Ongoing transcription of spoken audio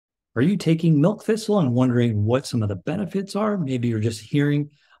Are you taking milk thistle and wondering what some of the benefits are? Maybe you're just hearing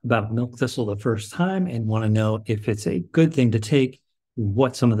about milk thistle the first time and want to know if it's a good thing to take,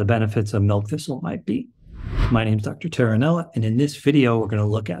 what some of the benefits of milk thistle might be. My name is Dr. Terranella, and in this video, we're going to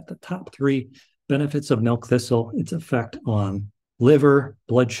look at the top 3 benefits of milk thistle, its effect on liver,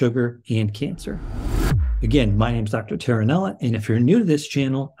 blood sugar, and cancer. Again, my name is Dr. Terranella, and if you're new to this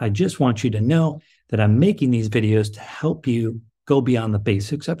channel, I just want you to know that I'm making these videos to help you go beyond the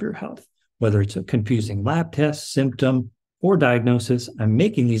basics of your health. Whether it's a confusing lab test, symptom, or diagnosis, I'm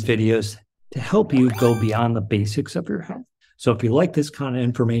making these videos to help you go beyond the basics of your health. So if you like this kind of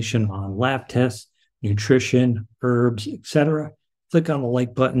information on lab tests, nutrition, herbs, etc., click on the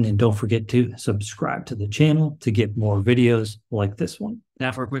like button and don't forget to subscribe to the channel to get more videos like this one.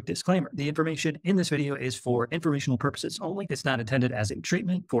 Now for a quick disclaimer, the information in this video is for informational purposes only. It's not intended as a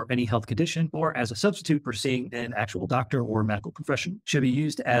treatment for any health condition or as a substitute for seeing an actual doctor or medical professional. It should be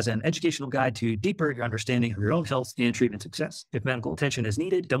used as an educational guide to deeper your understanding of your own health and treatment success. If medical attention is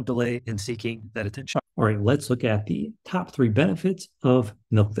needed, don't delay in seeking that attention. All right, let's look at the top 3 benefits of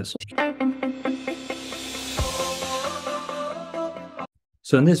milk thistle.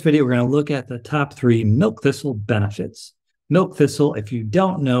 So in this video, we're going to look at the top 3 milk thistle benefits. Milk thistle, if you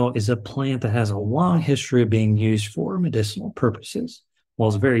don't know, is a plant that has a long history of being used for medicinal purposes. While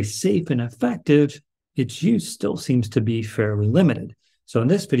it's very safe and effective, its use still seems to be fairly limited. So in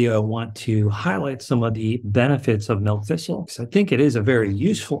this video, I want to highlight some of the benefits of milk thistle, because I think it is a very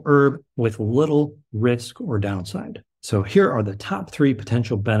useful herb with little risk or downside. So here are the top 3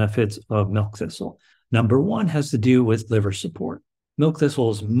 potential benefits of milk thistle. Number 1 has to do with liver support. Milk thistle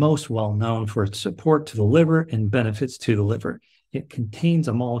is most well known for its support to the liver and benefits to the liver. It contains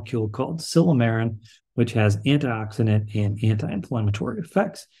a molecule called silymarin, which has antioxidant and anti-inflammatory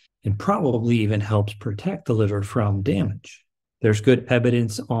effects, and probably even helps protect the liver from damage. There's good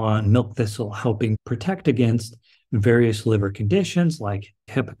evidence on milk thistle helping protect against various liver conditions like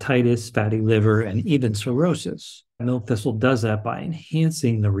hepatitis, fatty liver, and even cirrhosis. Milk thistle does that by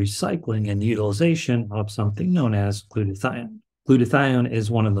enhancing the recycling and utilization of something known as glutathione. Glutathione is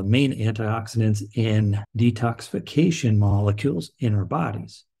one of the main antioxidants and detoxification molecules in our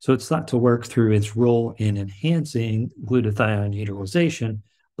bodies. So it's thought to work through its role in enhancing glutathione utilization,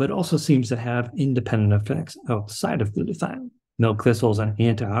 but also seems to have independent effects outside of glutathione. Milk thistle is an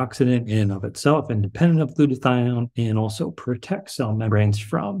antioxidant in and of itself, independent of glutathione, and also protects cell membranes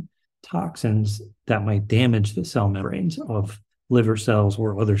from toxins that might damage the cell membranes of liver cells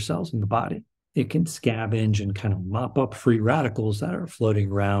or other cells in the body. It can scavenge and kind of mop up free radicals that are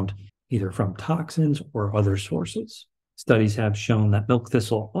floating around either from toxins or other sources. Studies have shown that milk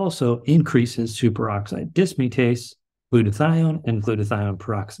thistle also increases superoxide dismutase, glutathione, and glutathione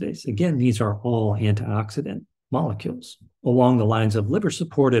peroxidase. Again, these are all antioxidant molecules. Along the lines of liver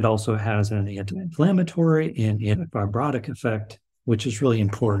support, it also has an anti-inflammatory and antifibrotic effect, which is really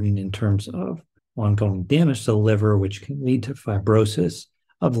important in terms of ongoing damage to the liver, which can lead to fibrosis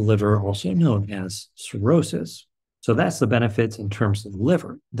of the liver, also known as cirrhosis. So that's the benefits in terms of the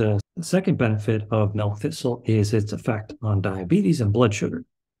liver. The second benefit of milk thistle is its effect on diabetes and blood sugar.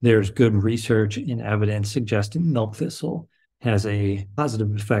 There's good research and evidence suggesting milk thistle has a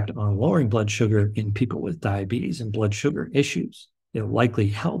positive effect on lowering blood sugar in people with diabetes and blood sugar issues. It likely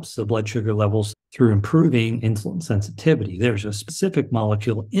helps the blood sugar levels through improving insulin sensitivity. There's a specific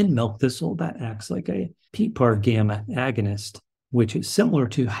molecule in milk thistle that acts like a PPAR gamma agonist, which is similar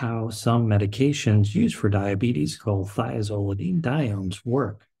to how some medications used for diabetes called thiazolidinediones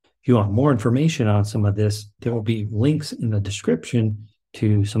work. If you want more information on some of this, there will be links in the description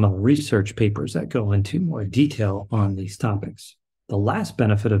to some of the research papers that go into more detail on these topics. The last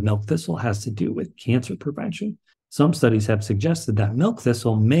benefit of milk thistle has to do with cancer prevention. Some studies have suggested that milk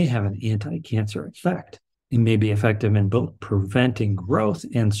thistle may have an anti-cancer effect. It may be effective in both preventing growth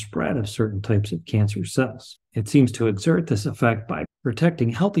and spread of certain types of cancer cells. It seems to exert this effect by protecting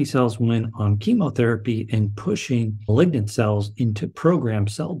healthy cells when on chemotherapy and pushing malignant cells into programmed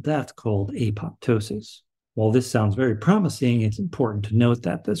cell death called apoptosis. While this sounds very promising, it's important to note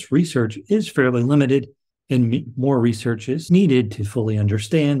that this research is fairly limited and more research is needed to fully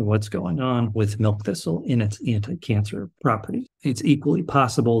understand what's going on with milk thistle in its anti-cancer properties. It's equally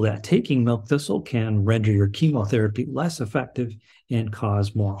possible that taking milk thistle can render your chemotherapy less effective and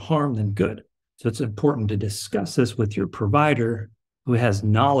cause more harm than good. So it's important to discuss this with your provider who has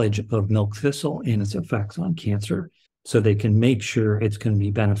knowledge of milk thistle and its effects on cancer so they can make sure it's going to be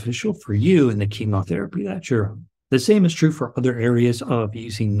beneficial for you in the chemotherapy that you're on. The same is true for other areas of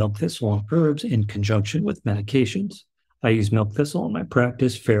using milk thistle and herbs in conjunction with medications. I use milk thistle in my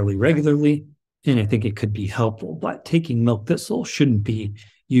practice fairly regularly, and I think it could be helpful, but taking milk thistle shouldn't be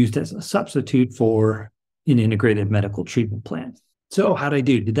used as a substitute for an integrated medical treatment plan. So how'd I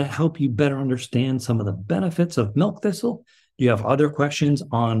do? Did that help you better understand some of the benefits of milk thistle? Do you have other questions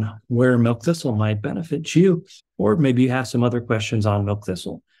on where milk thistle might benefit you? Or maybe you have some other questions on milk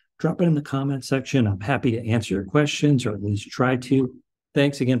thistle. Drop it in the comment section. I'm happy to answer your questions, or at least try to.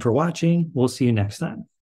 Thanks again for watching. We'll see you next time.